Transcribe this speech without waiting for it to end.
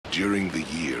During the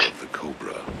year of the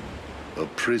Cobra, a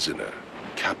prisoner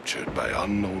captured by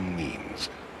unknown means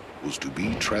was to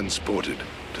be transported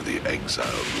to the exiled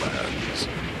lands.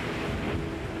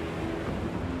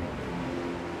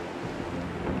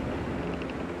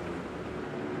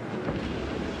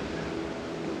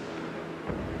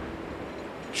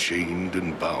 Chained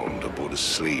and bound aboard a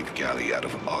slave galley out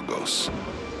of Argos,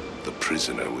 the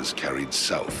prisoner was carried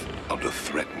south under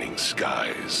threatening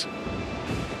skies.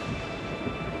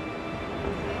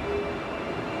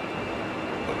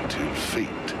 Until fate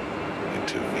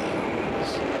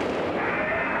intervenes.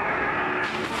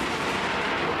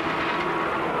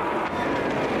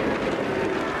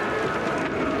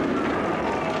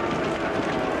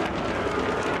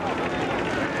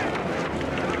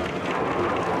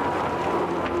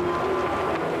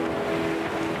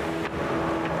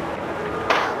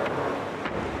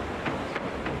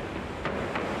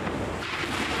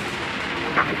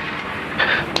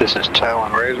 This is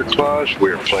Talon Razorclaws.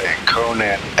 We're playing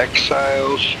Conan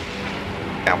Exiles,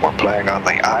 and we're playing on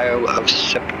the Isle of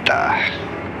Sipta.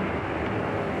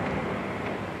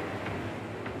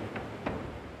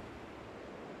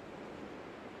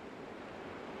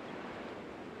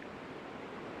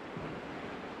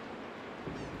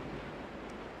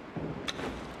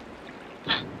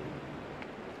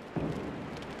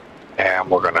 And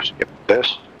we're going to skip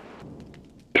this.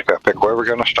 Just got to pick where we're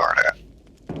going to start at.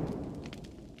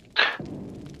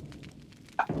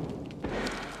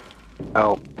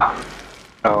 Oh.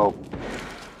 Oh.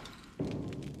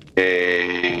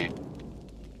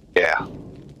 Yeah.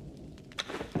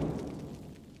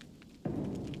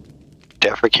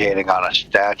 Defecating on a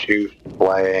statue,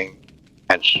 slaying,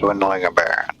 and swindling a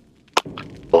baron.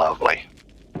 Lovely.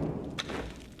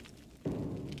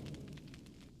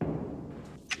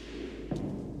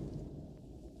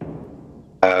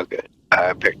 Oh, good.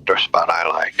 I picked a spot I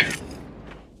like.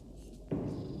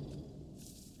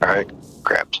 Alright,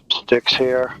 grab some sticks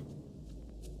here.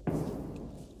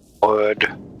 Wood.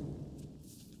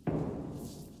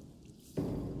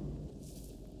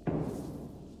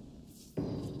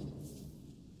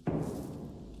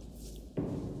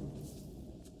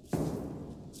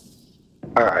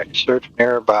 Alright, search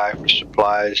nearby for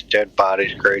supplies. Dead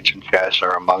bodies, crates, and chests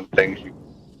are among things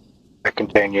that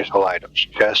contain useful items.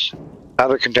 Chests and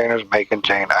other containers may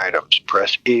contain items.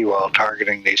 Press E while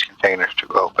targeting these containers to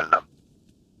open them.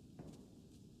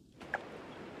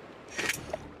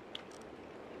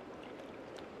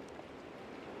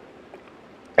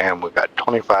 And we got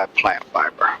 25 plant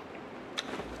fiber.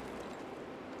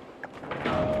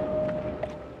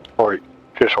 Or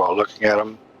just while looking at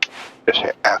them, just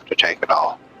have to take it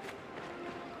all.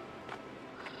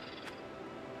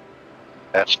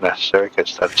 That's necessary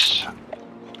because that's...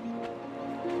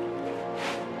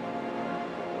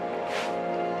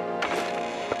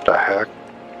 What the heck?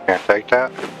 Can't take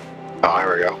that? Oh,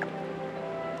 there we go.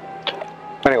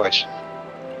 Anyways,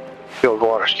 filled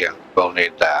water skin. We'll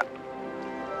need that.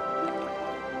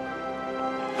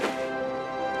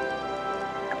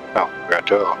 Oh, we got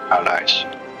two of them. How nice.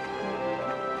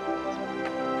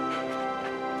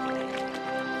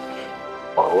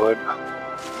 More wood.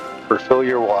 Refill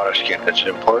your water skin. It's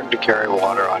important to carry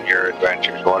water on your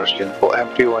adventures. Water skins will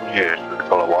empty when used.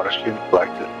 Refill a water skin,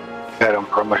 collect it item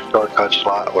from a shortcut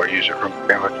slot, or use it from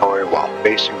your inventory while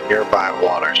facing nearby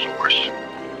water source.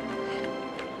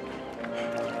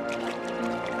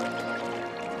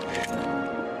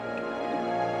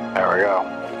 There we go.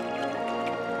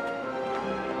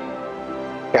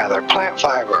 Gather plant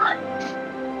fiber.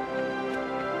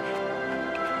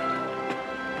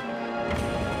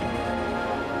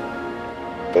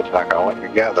 It's not going to let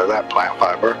me gather that plant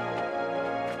fiber.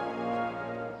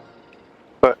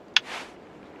 But,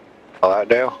 will that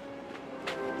do?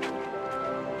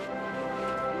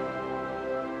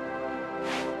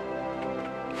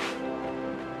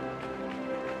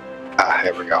 Ah,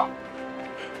 here we go.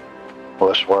 Will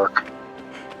this work?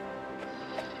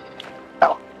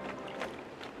 No.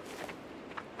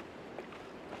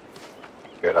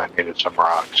 Good, I needed some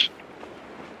rocks.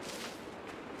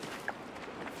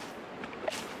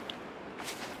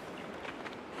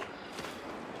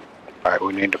 Alright,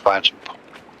 we need to find some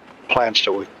plants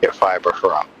that we can get fiber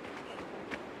from.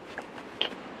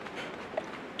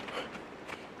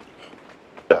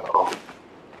 So,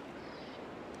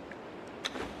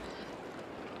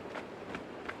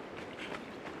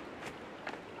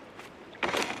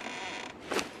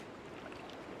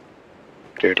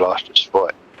 dude lost his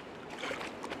foot.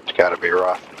 It's gotta be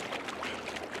rough.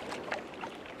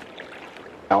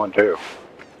 That one too.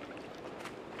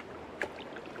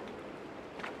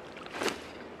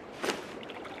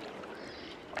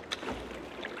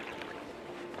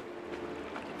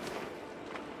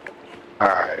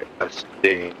 Alright, let's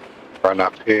see. Run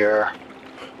up here.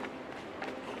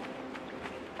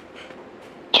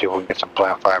 See if we can get some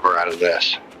plant fiber out of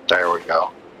this. There we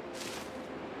go.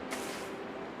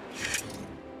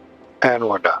 And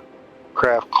we're done.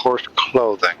 Craft coarse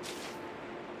clothing.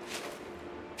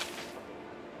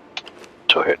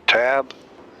 So hit tab,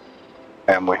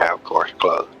 and we have coarse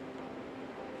clothing.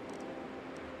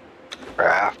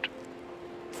 Craft.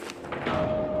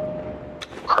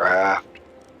 Craft.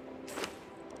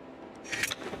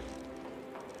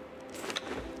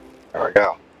 There we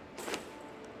go.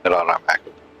 It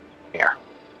automatically here.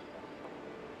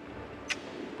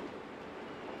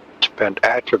 Spend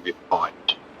attribute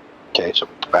points. Okay, so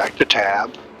back to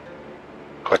tab.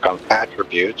 Click on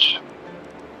attributes.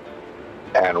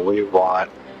 And we want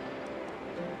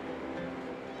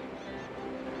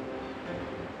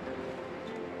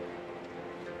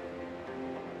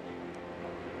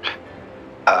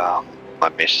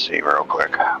let me see real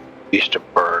quick. East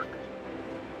of Bird.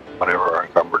 Whatever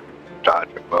encumbered dodge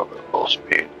and move at full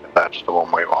speed. That's the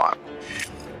one we want.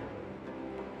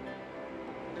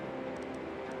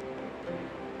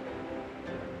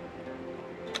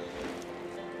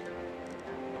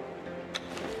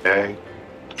 Okay.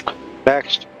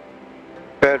 Next,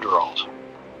 bedrolls.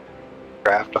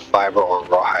 Craft a fiber or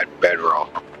rawhide bedroll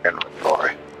from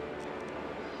inventory.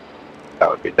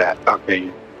 That would be that.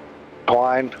 Okay,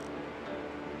 twine.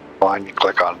 Twine, you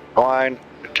click on twine.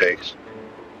 It takes.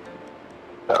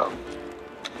 So,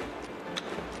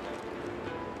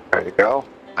 there you go.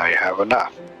 Now you have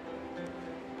enough.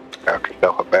 Craft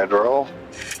yourself a bedroll.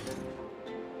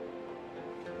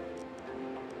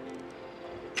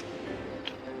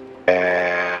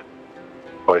 And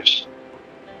place.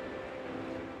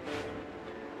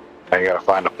 Now you gotta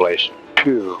find a place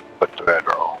to put the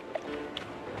bedroll.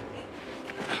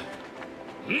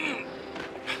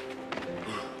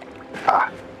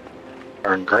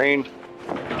 Turn green,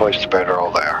 place the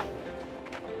bedroll there.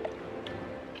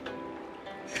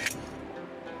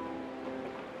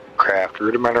 Craft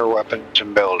rudimentary weapons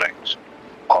and buildings.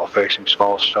 While facing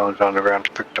small stones on the ground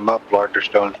to pick them up, larger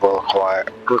stones will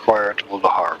require a tool to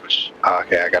harvest.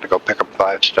 Okay, I gotta go pick up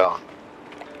 5 stone.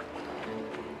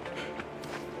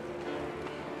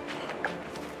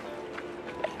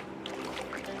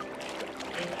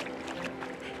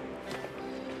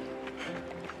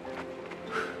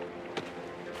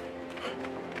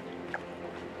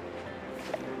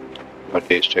 With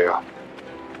these two.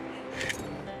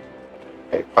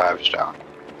 Okay, 5 stone.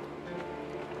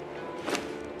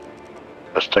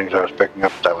 Those things I was picking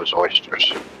up, that was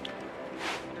oysters.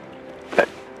 We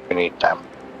can eat them.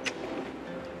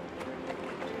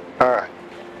 Alright.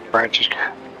 Branches.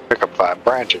 Pick up 5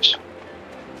 branches.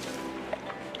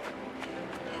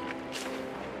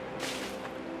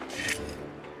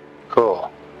 Cool.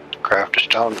 Craft a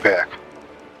stone pick.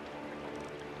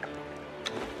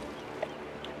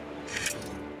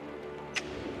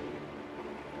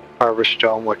 Harvest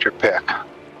stone with your pick.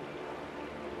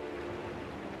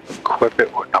 Equip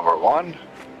it with number 1.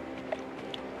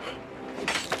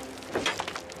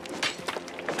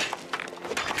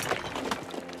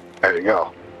 There you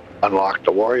go. Unlock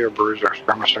the warrior, bruiser,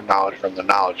 skirmisher knowledge from the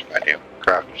knowledge menu.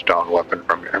 Craft a stone weapon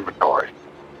from your inventory.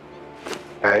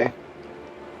 Okay.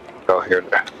 Go here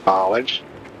to knowledge.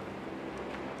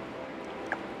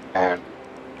 And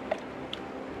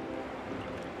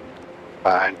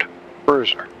find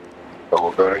bruiser. So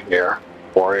we'll go to here.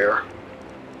 Warrior.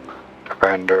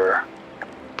 Defender.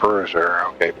 Bruiser.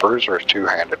 Okay, bruiser is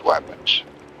 2-handed weapons.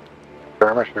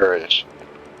 Skirmisher is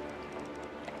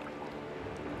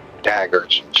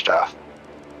daggers and stuff.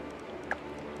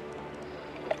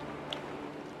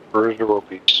 Bruiser will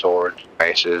be swords,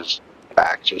 maces,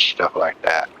 axes, stuff like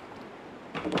that.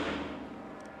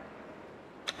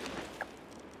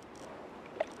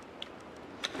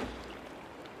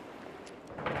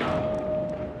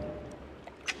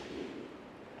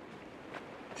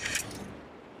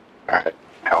 Alright,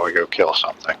 now we go kill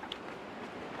something.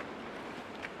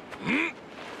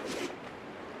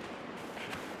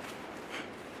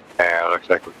 Yeah, looks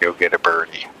like we go get a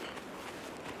birdie.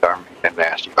 Darn and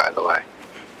nasty, by the way.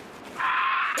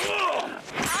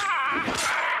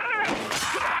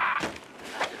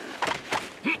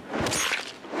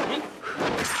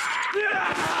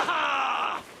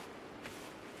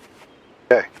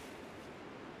 Okay.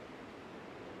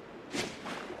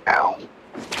 Now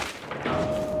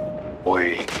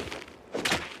we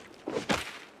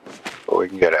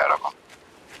can get out of them.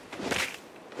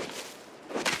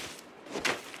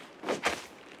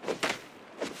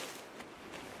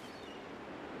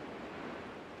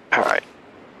 Alright.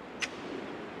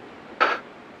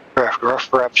 Craft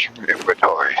rough wraps from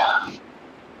inventory.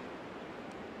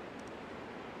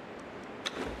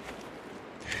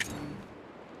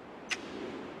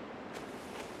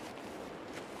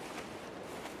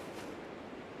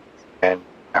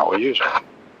 use it.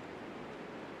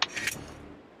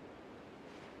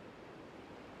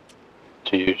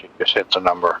 To use it, just hit the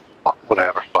number,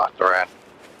 whatever slot they're in.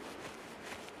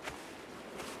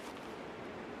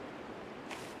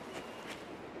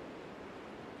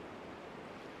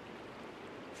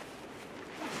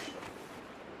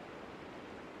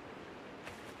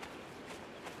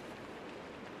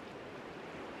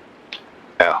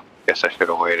 Yeah, guess I should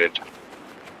have waited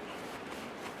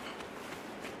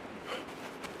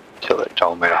till it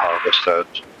told me to harvest those.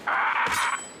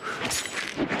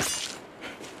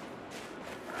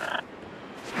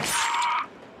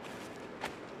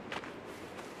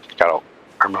 Gotta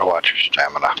remember to watch your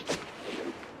stamina.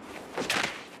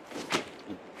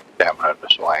 Stamina to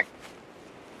swing.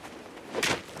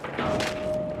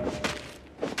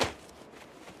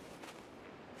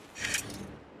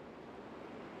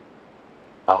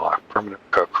 Unlock primitive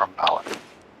cook from knowledge.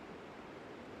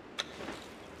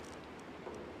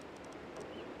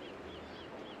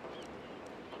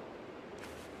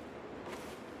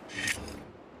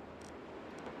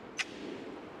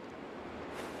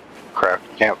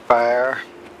 Craft campfire,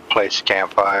 place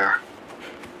campfire,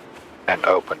 and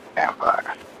open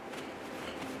campfire.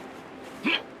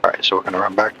 Alright, so we're going to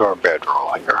run back to our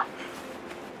bedroll here.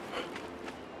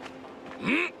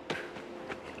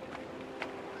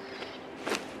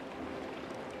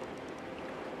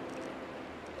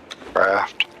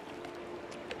 Craft.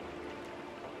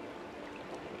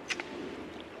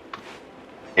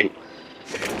 Eat.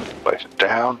 Place it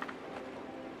down.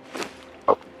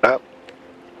 Open it up.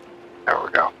 There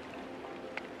we go.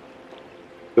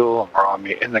 Fuel and raw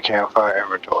meat in the campfire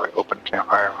inventory. Open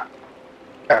campfire.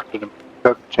 After the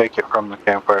cook, take it from the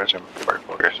campfire's inventory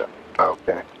for yourself.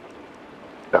 Okay.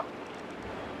 So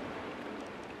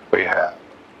we have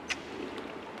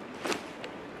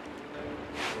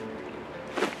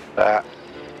that.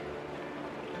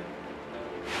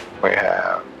 We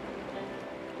have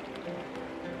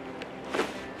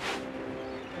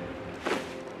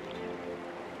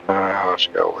let's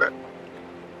go with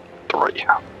 3.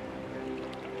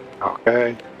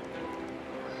 Okay.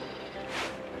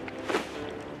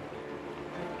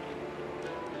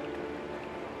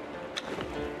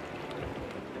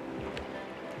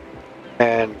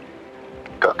 And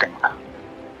cooking.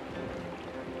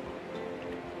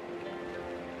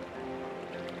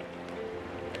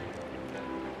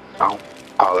 Oh,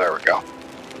 there we go.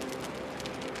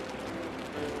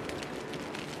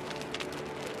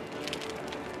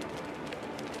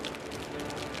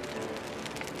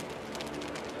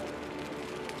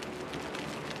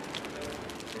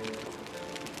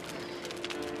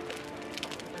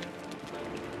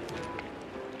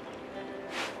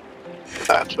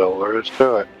 That's all there is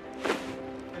to it.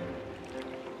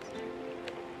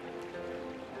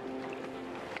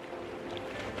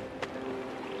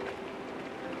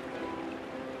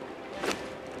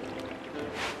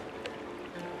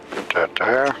 Put that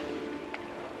there.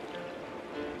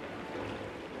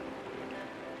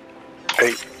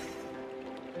 8.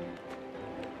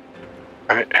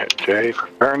 Alright, hit J for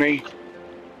Ernie.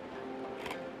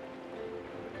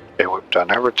 Okay, we've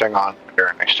done everything on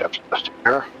Ernie steps listed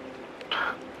here.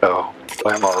 So,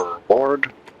 claim our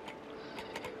reward.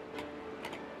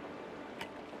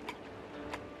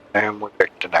 And we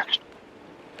pick the next.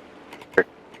 Pick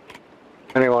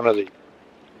any one of these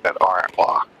that aren't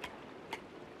locked.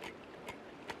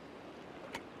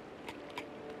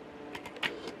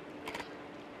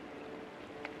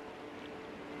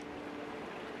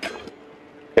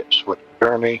 Hit switch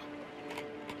journey.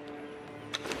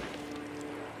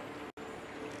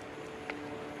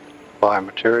 Buy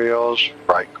materials,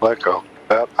 right click, open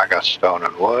it up. I got stone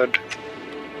and wood.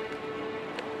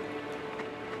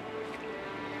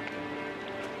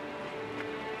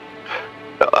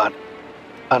 So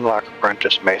unlock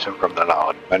apprentice mason from the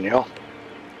knowledge menu.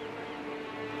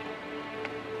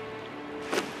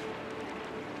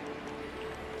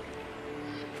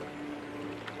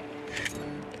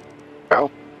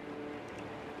 Go.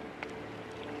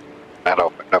 That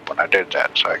opened up when I did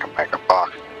that, so I can make a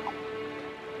box.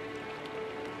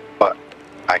 But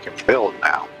I can build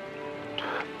now.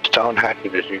 Stone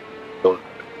hatchet is used to build,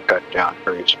 cut down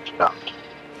trees and stuff.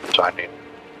 So I need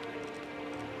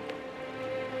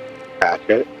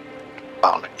hatchet.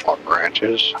 Found more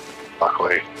branches.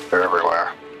 Luckily, they're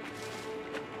everywhere.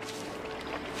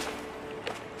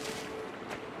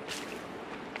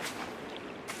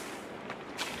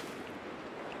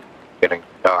 Getting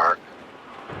dark.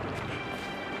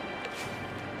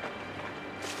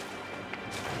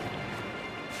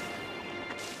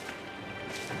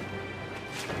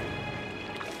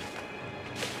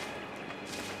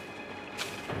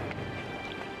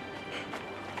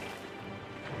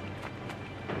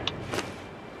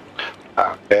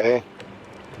 Okay.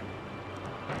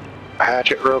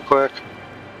 Hatchet real quick.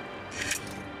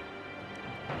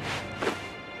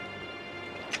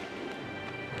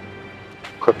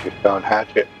 Equip your stone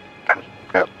hatchet. And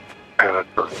yep, and a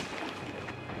drill.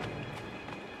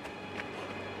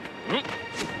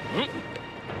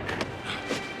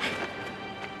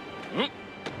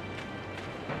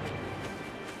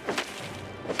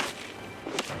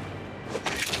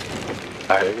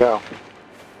 There you go.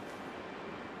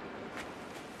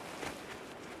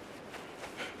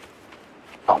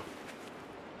 Oh.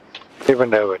 Even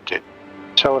though it did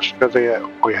tell us that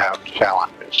we have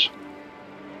challenges.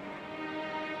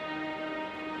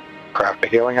 Craft a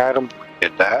healing item. We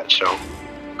did that, so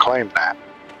claim that.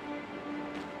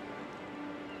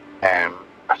 And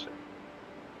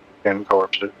in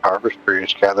corpses, harvest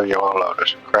trees, gather yellow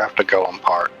lotus, craft a golem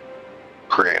part,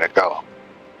 create a golem.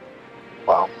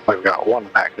 Well, we've got one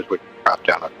of that because we dropped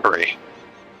down to 3.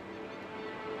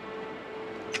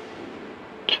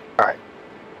 Alright.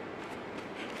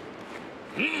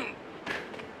 I'm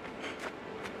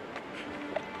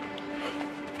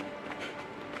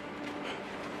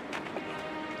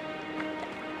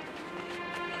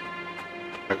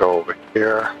gonna go over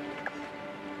here.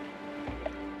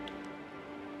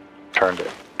 Turn to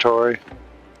inventory.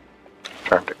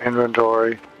 Turn to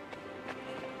inventory.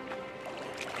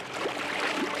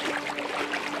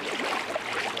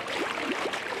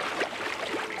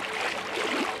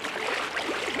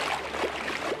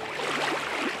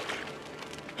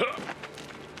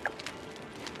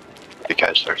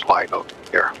 Because there's light over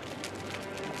here.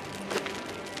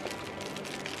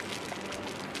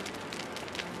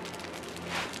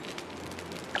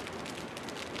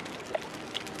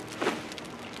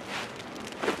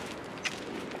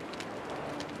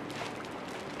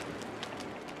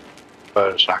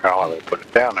 But it's not going to let me put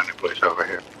it down any place over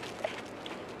here.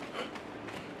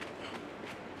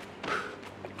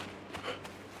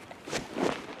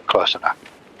 Close enough.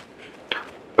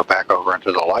 Go back over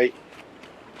into the light.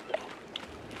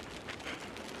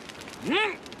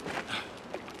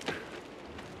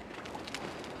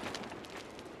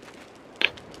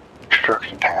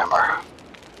 Construction hammer.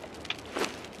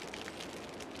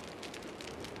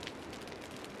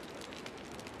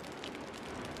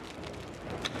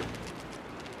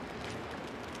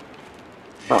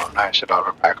 Oh, nice. It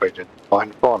automatically did the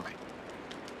line for me.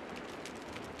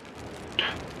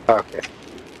 Okay.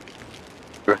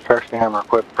 Construction hammer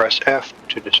equipped. Press F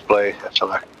to display a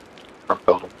select from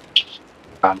building.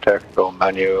 Context, build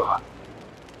menu.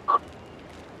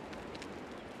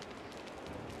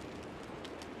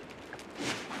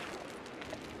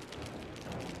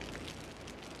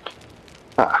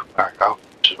 Ah, there we go.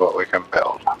 This is what we can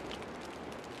build.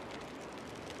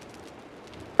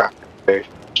 Crafting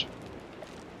stations.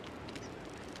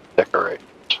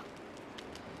 Decorations.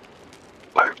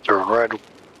 If they're red, we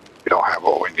don't have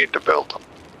what we need to build them.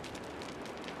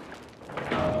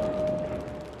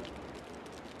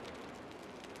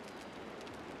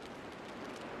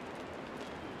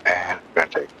 And it's going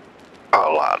to take a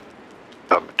lot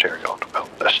of material to build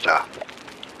this stuff.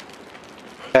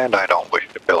 And I don't wish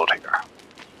to build here.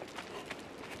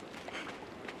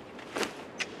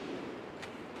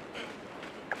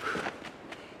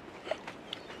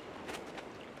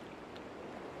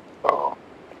 So,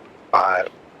 5,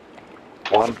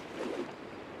 1.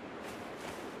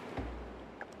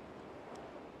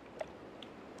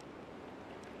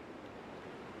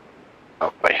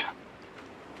 Lovely.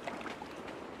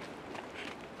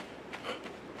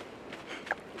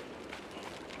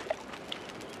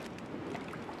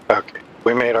 Okay,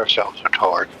 we made ourselves a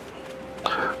torch.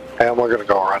 And we're going to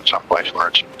go run someplace where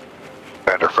it's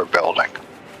better for building.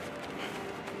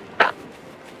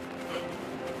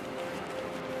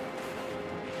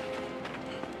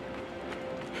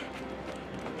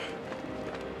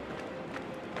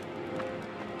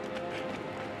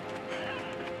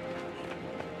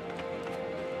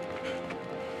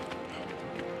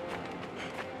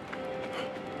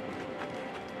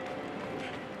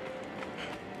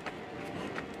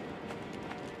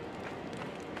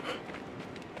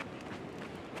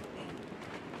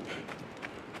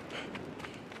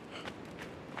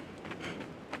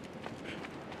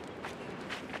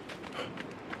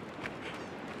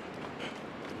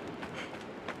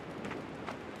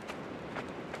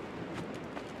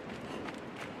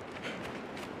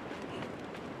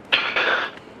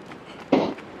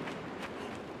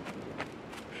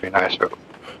 Be nice if,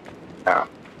 yeah.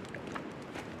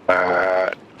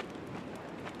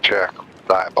 Check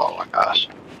eyeballing us.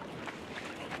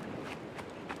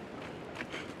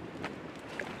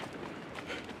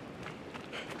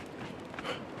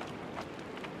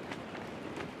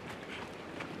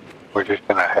 we're just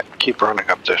gonna keep running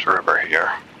up this river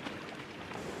here.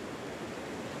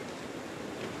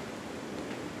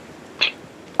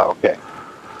 Okay.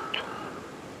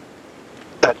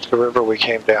 That's the river we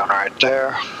came down right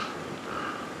there.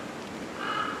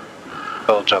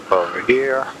 Builds up over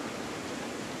here.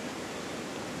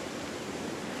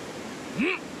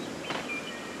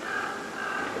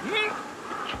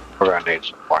 We're gonna need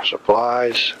some more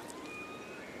supplies.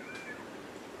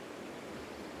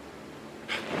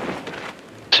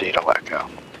 See to let go.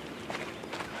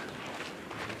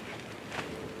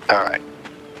 Alright.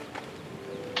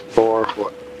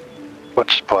 What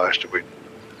supplies do we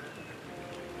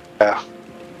have?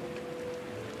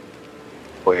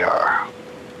 We are.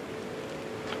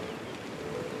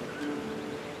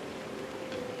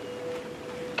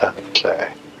 Doesn't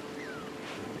say.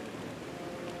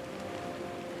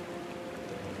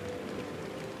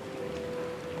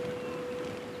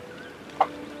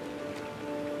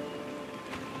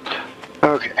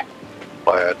 Okay,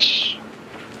 let's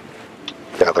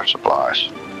gather supplies.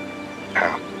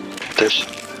 Now, this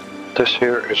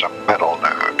here is a metal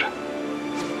node,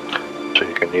 so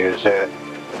you can use it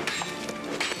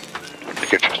to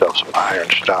get yourself some iron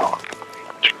stone,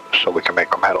 so we can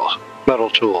make our metal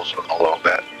tools in a little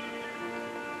bit.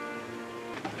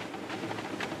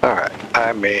 Alright,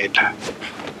 I made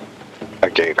a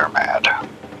gator mad,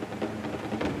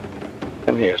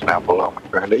 and he is now below me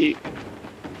trying to eat.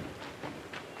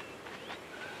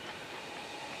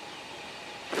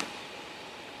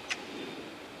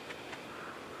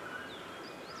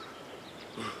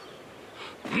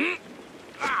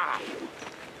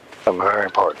 Something very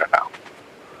important to know.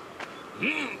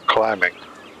 Climbing.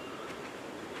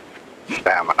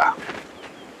 Stamina.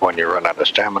 When you run out of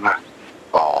stamina,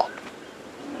 fall.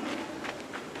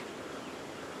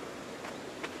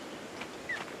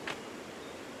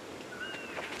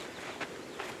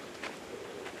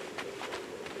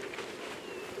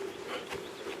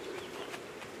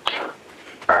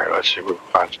 Alright, let's see if we can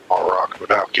find some more rock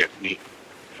without getting eaten.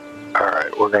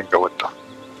 Alright, we're gonna go with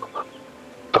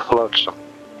the floatsome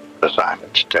design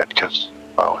instead, because,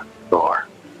 well, sure.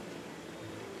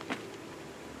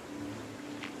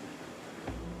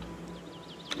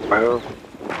 Remove,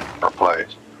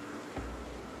 replace.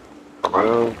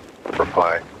 Remove,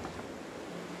 replace.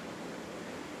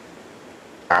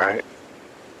 Alright,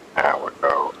 now we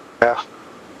go F.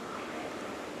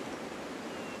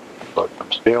 Look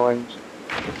some ceilings.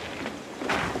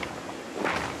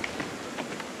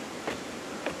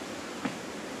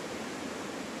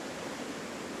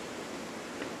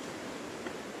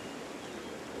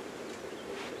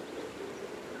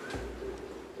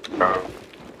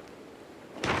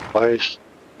 Place.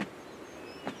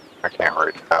 I can't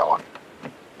read that one.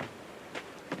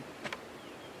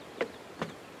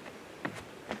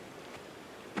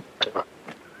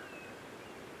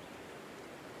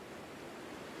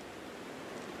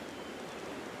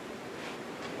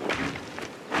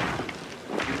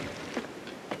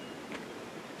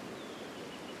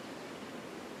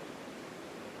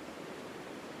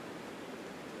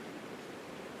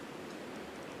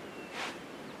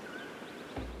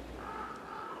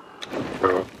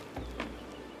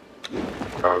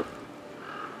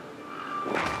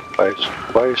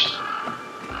 Place.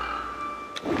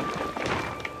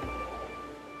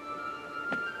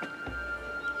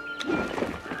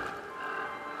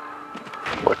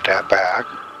 Put that back.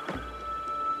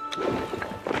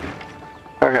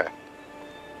 Okay.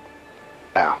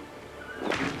 Now.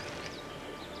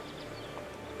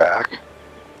 Back.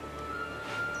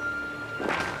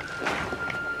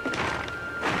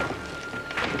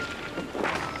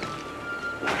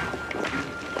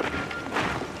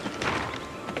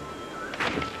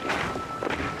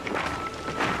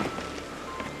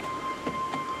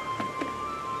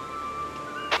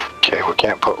 Okay, we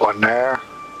can't put one there.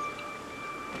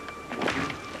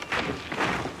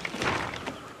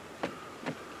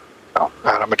 Oh,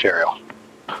 out of material.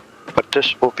 But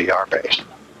this will be our base.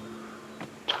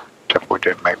 Except we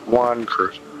did make one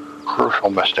crucial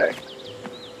mistake.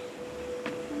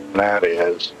 And that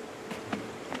is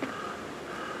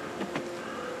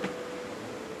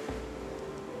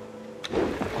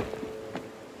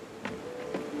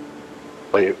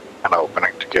leave an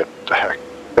opening to get the heck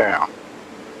down.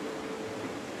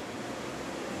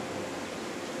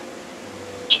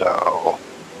 So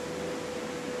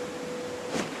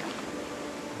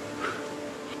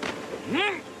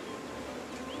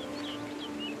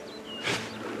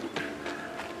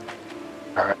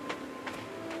alright.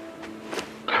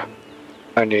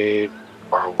 I need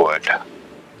more wood.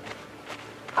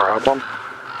 Problem?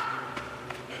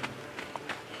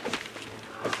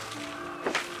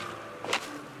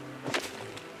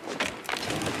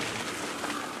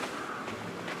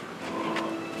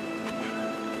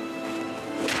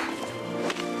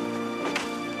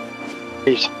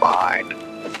 He's fine.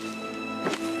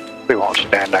 We won't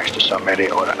stand next to some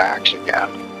idiot with an axe again.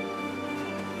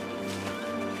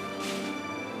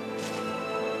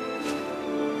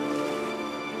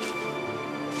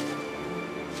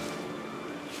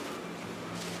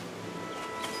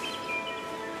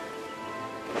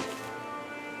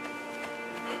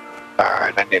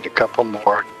 Alright, I need a couple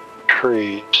more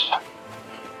trees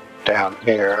down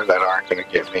here that aren't going to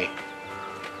get me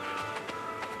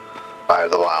by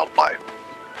the wildlife.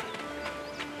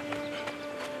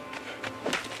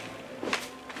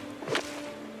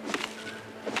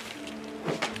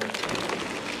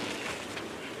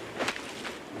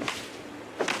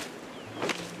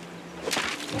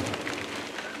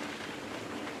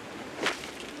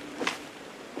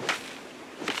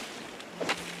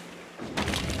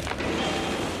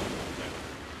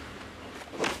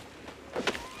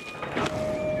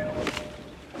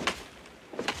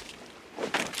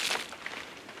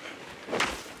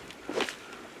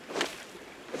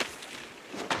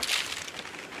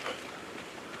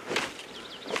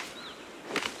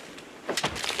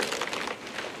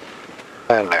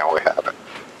 And there we have it.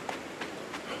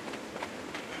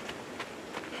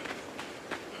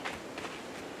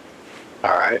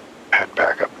 Alright, head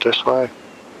back up this way.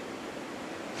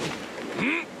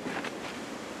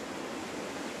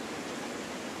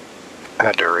 I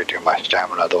had to redo my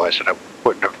stamina, otherwise I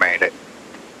wouldn't have made it.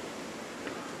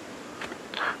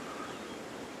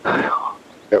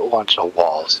 It wants a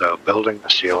wall, so building the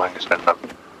ceilings and the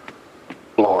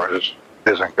floors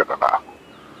isn't good enough.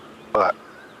 But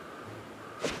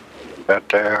that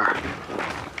there.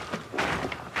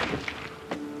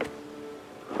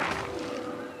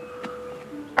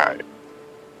 Alright.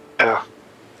 Yeah.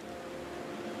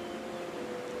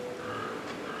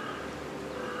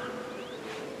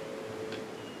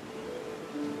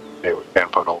 Okay, we can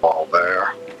put a wall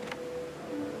there.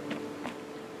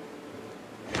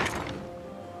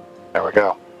 There we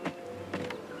go.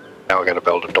 Now we gotta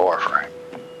build a door frame.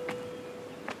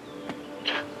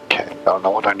 Okay, don't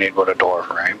know what I need with a door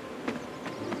frame.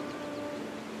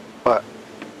 But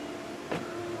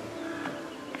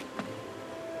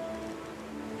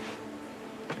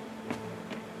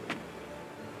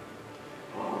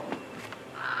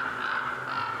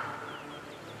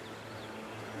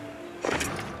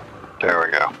there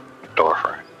we go. Door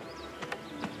frame.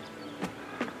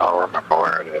 I'll remember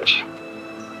where it is.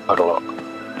 Put a little,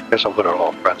 I guess I'll put a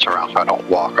little fence around so I don't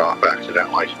walk off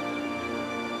accidentally.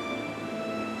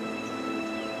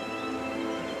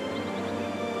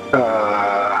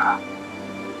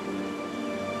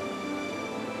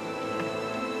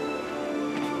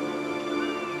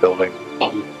 Building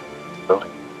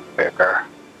bigger.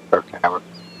 Or can have a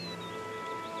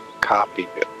copy of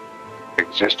the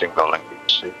existing building.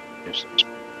 You can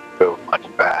build much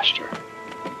faster.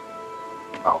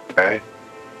 Okay.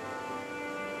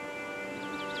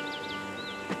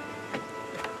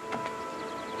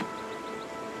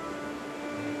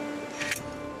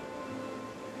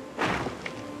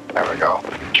 There we go.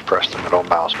 Just press the middle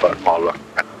mouse button while looking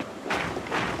at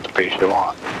the piece you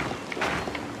want.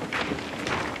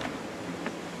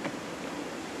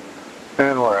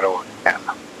 And we're at a wood again.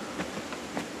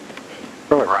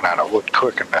 Really run out of wood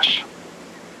quick in this.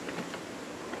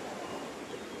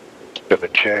 Do the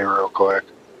J real quick.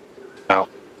 No,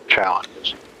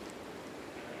 challenges.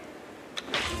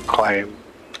 Claim.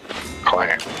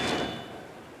 Claim.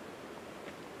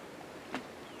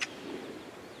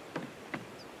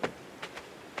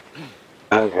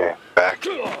 Okay, back.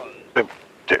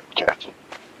 Didn't catch it.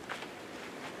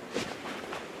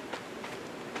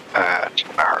 That's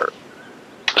gonna hurt.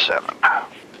 7.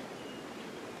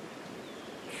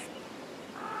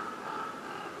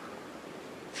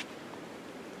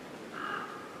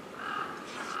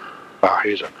 Oh,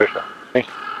 he's efficient. Hey.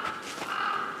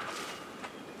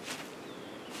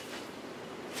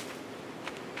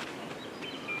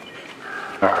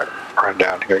 Alright, run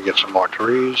down here, get some more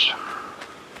trees.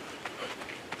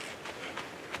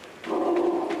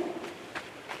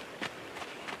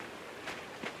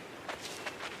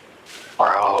 More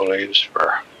aloe leaves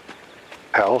for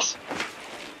health.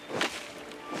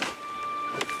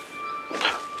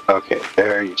 Okay,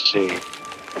 there you see.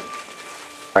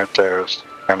 Right there's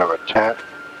kind of a tent.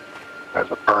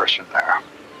 There's a person there.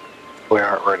 We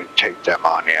aren't ready to take them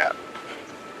on yet.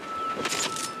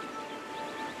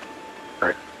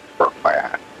 Right, broke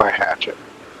my hatchet.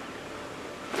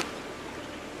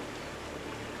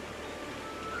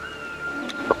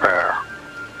 Prepare.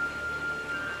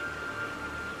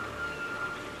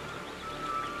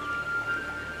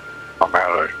 I'm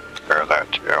out to repair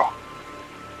that too.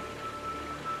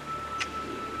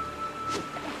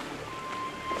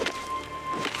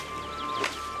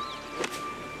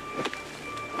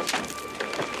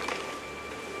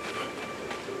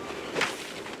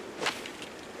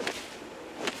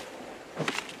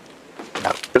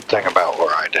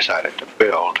 decided to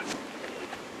build.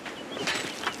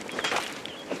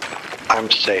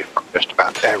 I'm safe from just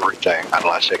about everything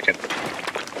unless it can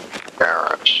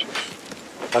arrows.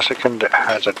 Unless it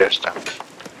has a distance,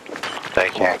 they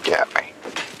can't get me.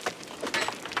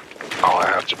 All I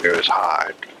have to do is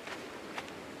hide.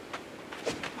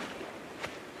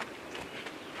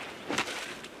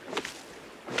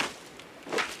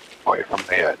 Away from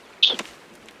the edge.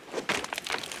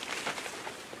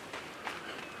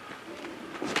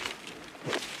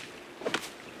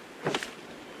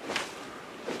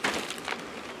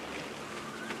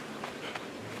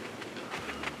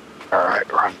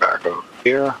 Alright, run back over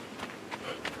here.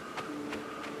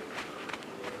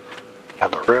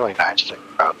 And the really nice thing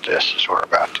about this is we're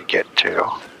about to get to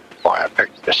why I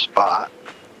picked this spot.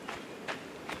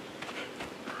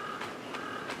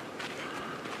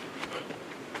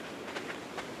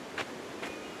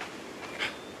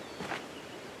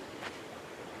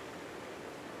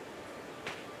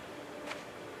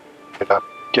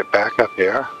 Get back up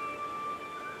here.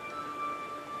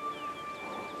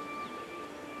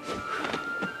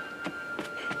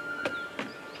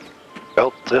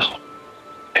 Built this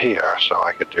here so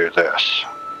I could do this.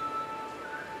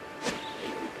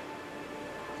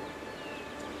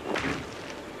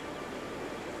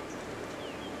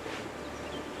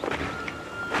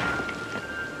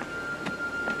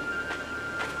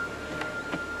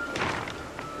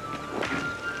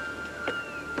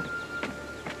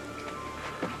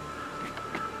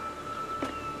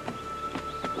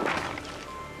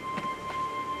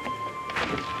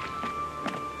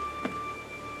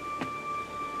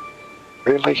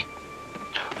 Really?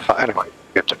 Anyway,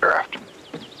 get to draft.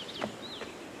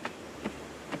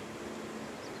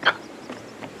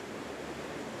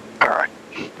 Alright.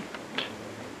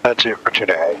 That's it for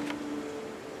today.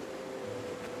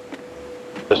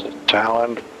 This is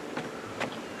Talon.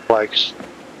 Like,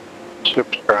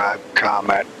 subscribe,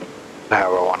 comment.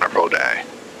 Have a wonderful day.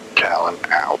 Talon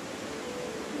out.